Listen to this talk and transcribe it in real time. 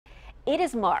It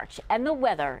is March and the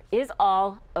weather is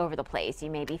all over the place. You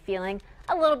may be feeling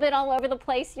a little bit all over the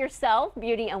place yourself.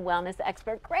 Beauty and wellness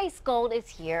expert Grace Gold is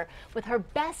here with her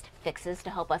best fixes to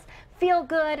help us feel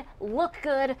good, look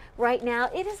good right now.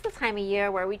 It is the time of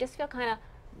year where we just feel kind of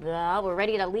we're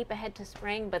ready to leap ahead to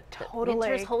spring, but Totally.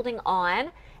 winter's holding on,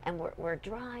 and we're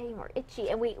dry and we're itchy,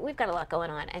 and we've got a lot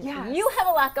going on. And Yes. you have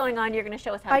a lot going on. You're going to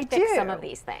show us how to fix do. some of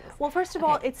these things. Well, first of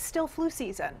all, it's still flu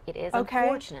season. It is, okay?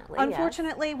 unfortunately. Yes.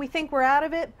 Unfortunately, we think we're out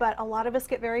of it, but a lot of us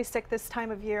get very sick this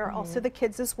time of year, also the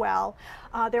kids as well.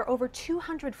 There are over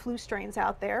 200 flu strains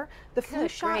out there. The flu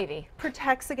Good shot gravy.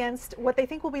 protects against what they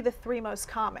think will be the 3 most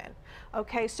common.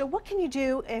 Okay, so what can you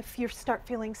do if you start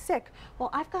feeling sick?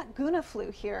 Well, I've got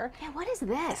GunaFlu here. Yeah, what is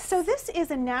this? So this is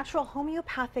a natural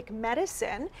homeopathic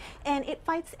medicine, and it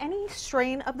fights any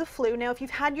strain of the flu. Now, if you've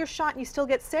had your shot and you still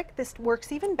get sick, this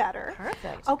works even better.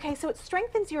 Perfect. Okay, so it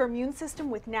strengthens your immune system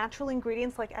with natural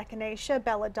ingredients like echinacea,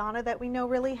 belladonna that we know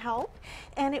really help,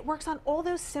 and it works on all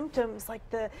those symptoms like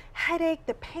the headache,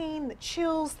 the pain, the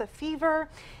chills, the fever.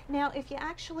 Now, if you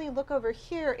actually look over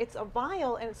here, it's a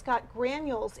vial and it's got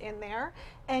granules in there,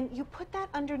 and you put that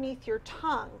underneath your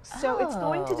tongue. So it's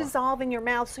going to Oh. dissolve in your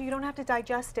mouth so you don't have to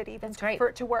digest it even That's great. for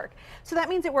it to work. So that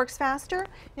means it works faster.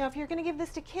 Now, if you're going to give this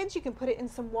to kids, you can put it in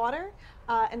some water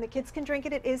and the kids can drink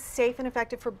it. It is safe and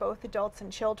effective for both adults and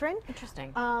children.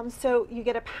 Interesting. So you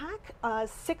get a pack,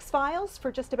 6 vials for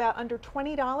just about under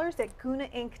 $20 at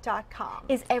GunaInc.com.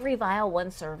 Is every vial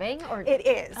one serving? Or It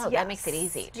is. Oh, yes. that makes it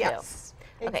easy too. Yes.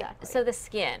 Okay, Exactly. so the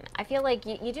skin. I feel like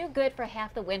you do good for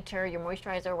half the winter. Your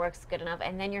moisturizer works good enough,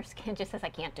 and then your skin just says, "I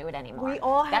can't do it anymore." We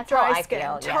all have That's dry how I skin.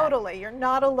 feel, yeah. Totally. You're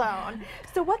not alone.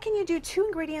 So what can you do? 2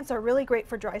 ingredients are really great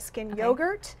for dry skin.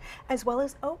 Yogurt as well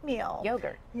as oatmeal.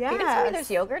 Yogurt. Yes. You're gonna tell me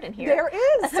there's yogurt in here? There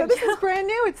is. So this is brand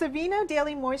new. It's Aveeno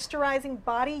Daily Moisturizing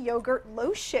Body Yogurt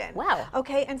Lotion. Wow.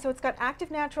 Okay, and so it's got Active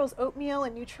Naturals oatmeal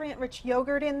and nutrient-rich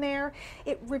yogurt in there.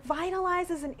 It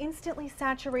revitalizes and instantly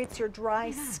saturates your dry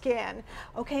skin.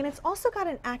 Okay, and it's also got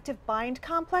an active bind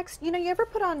complex. You know, you ever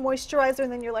put on moisturizer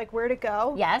and then you're like, where to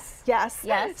go? Yes. Yes.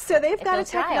 Yes. So they've It got a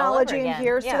feels dry all over technology in again.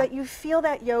 here Yeah. so that you feel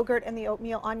that yogurt and the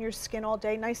oatmeal on your skin all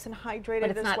day, nice and hydrated But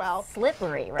it's as not well.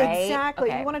 slippery, right? Exactly.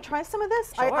 Okay. You want to try some of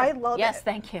this? Sure. I love it. Yes,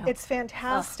 thank you. It's Oh, I'm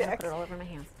fantastic. gonna put it all over my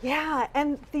hands. Yeah,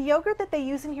 and the yogurt that they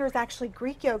use in here is actually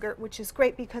Greek yogurt, which is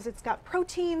great because it's got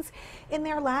proteins in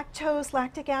there, lactose,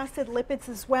 lactic acid, lipids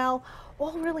as well,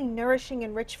 all really nourishing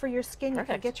and rich for your skin. You can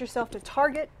Perfect. get yourself to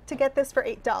Target to get this for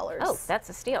 $8. Oh, that's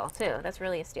a steal too. That's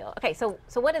really a steal. Okay, so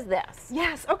what is this?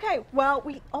 Yes, okay. Well,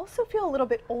 we also feel a little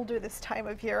bit older this time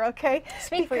of year, okay?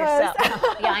 Speak for Because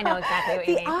yourself. Yeah, I know exactly what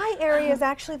you the mean. eye area is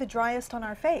actually the driest on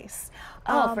our face.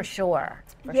 Oh, for sure.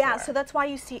 For Yeah, sure. so that's why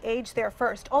you see age there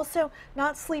first. Also,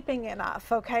 not sleeping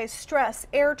enough, okay? Stress,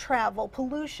 air travel,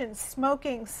 pollution,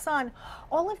 smoking, sun,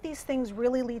 all of these things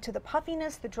really lead to the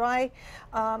puffiness, the dry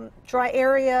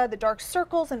area, the dark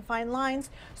circles and fine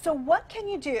lines. So what can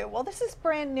you do? Well, this is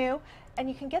brand new. And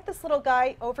you can get this little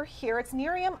guy over here. It's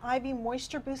Nerium Ivy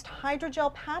Moisture Boost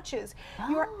Hydrogel Patches.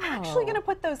 You are actually Oh. going to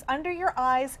put those under your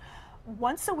eyes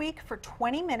once a week for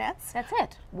 20 minutes. That's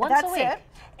it. Once a week. That's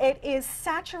it. It is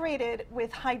saturated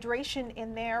with hydration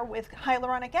in there with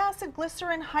hyaluronic acid,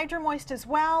 glycerin, Hydromoist as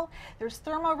well. There's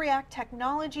ThermoReact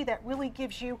technology that really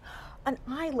gives you an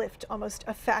eye lift almost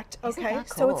effect. Isn't Okay, that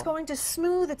so it's cool? going to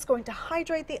smooth, it's going to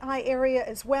hydrate the eye area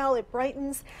as well. It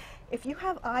brightens. If you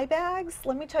have eye bags,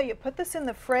 let me tell you, put this in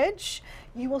the fridge,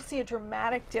 you will see a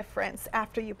dramatic difference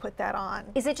after you put that on.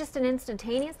 Is it just an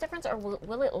instantaneous difference, or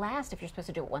will it last if you're supposed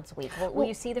to do it once a week? Will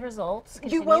you see the results?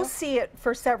 You will see it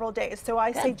for several days. So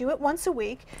I say do it once a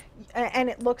week, and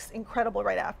it looks incredible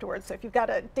right afterwards. So if you've got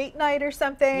a date night or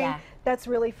something, Yeah. that's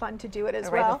really fun to do it as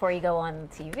right well. before you go on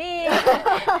TV.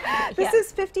 This Yeah.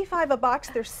 is $55 a box.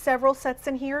 There's several sets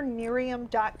in here,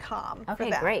 Nerium.com. for Okay,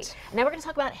 that. great. Now we're going to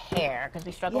talk about hair because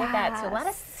we struggle with that. So a lot of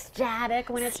Yes. static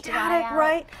when it's dry Static, out.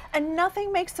 right? And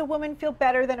nothing makes a woman feel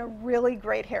better than a really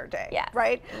great hair day, Yes.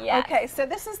 right? Yes. Okay, so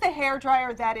this is the hair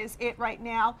dryer. That is it right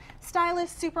now.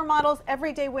 Stylists, supermodels,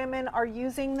 everyday women are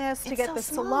using this to It's get so the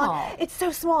small. salon. It's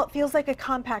so small. It feels like a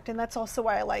compact, and that's also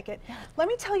why I like it. Let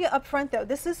me tell you up front, though,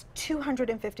 this is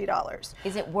 $250.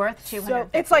 Is it worth So $250?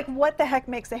 it's like, what the heck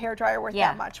makes a hair dryer worth Yeah.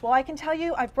 that much? Well, I can tell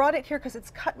you, I've brought it here because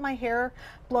it's cut my hair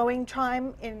blowing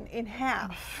time in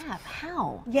half.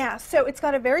 How? Yeah, so it's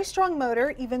got a very strong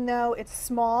motor, even though it's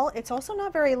small. It's also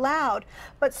not very loud.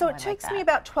 But so I it like takes me that.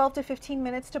 about 12 to 15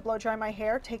 minutes to blow dry my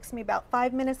hair. It takes me about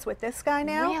 5 minutes with this guy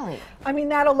now. Really? I mean,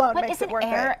 that alone But makes isn't it worth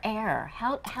air it. air?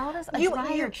 How does a You- dryer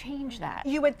you- change that?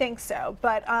 You would think so,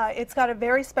 but it's got a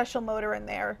very special motor in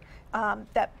there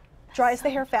that Dries the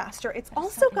hair faster. It's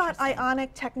also got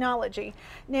ionic technology.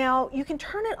 Now, you can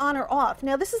turn it on or off.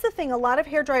 Now, this is the thing. A lot of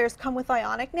hair dryers come with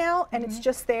ionic now, and it's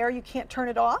just there. You can't turn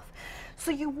it off.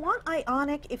 So you want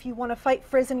ionic if you want to fight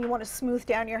frizz and you want to smooth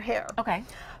down your hair. Okay.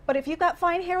 But if you've got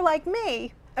fine hair like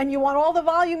me, and you want all the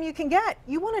volume you can get,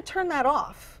 you want to turn that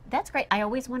off. That's great. I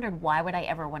always wondered, why would I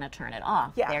ever want to turn it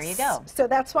off? Yes. There you go. So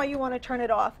that's why you want to turn it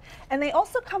off. And they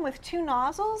also come with 2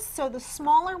 nozzles. So the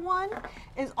smaller one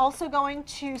is also going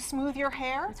to smooth your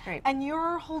hair. That's great. And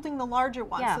you're holding the larger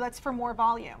one. Yeah. So that's for more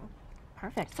volume.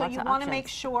 Perfect. So Lots you of want to options. make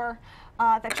sure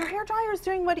that your hair dryer is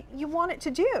doing what you want it to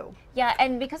do. Yeah,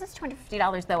 and because it's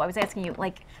 $250 though, I was asking you,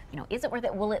 like, is it worth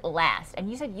it? Will it last? And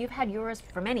you said you've had yours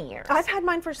for many years. I've had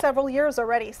mine for several years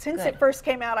already. Since Good. it first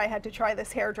came out, I had to try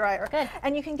this hair dryer. Good.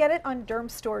 And you can get it on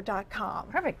dermstore.com.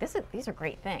 Perfect. These are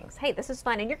great things. Hey, this is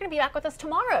fun, and you're going to be back with us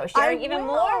tomorrow, sharing even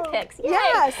more will. picks. Yay.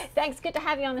 Yes. Thanks. Good to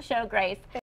have you on the show, Grace.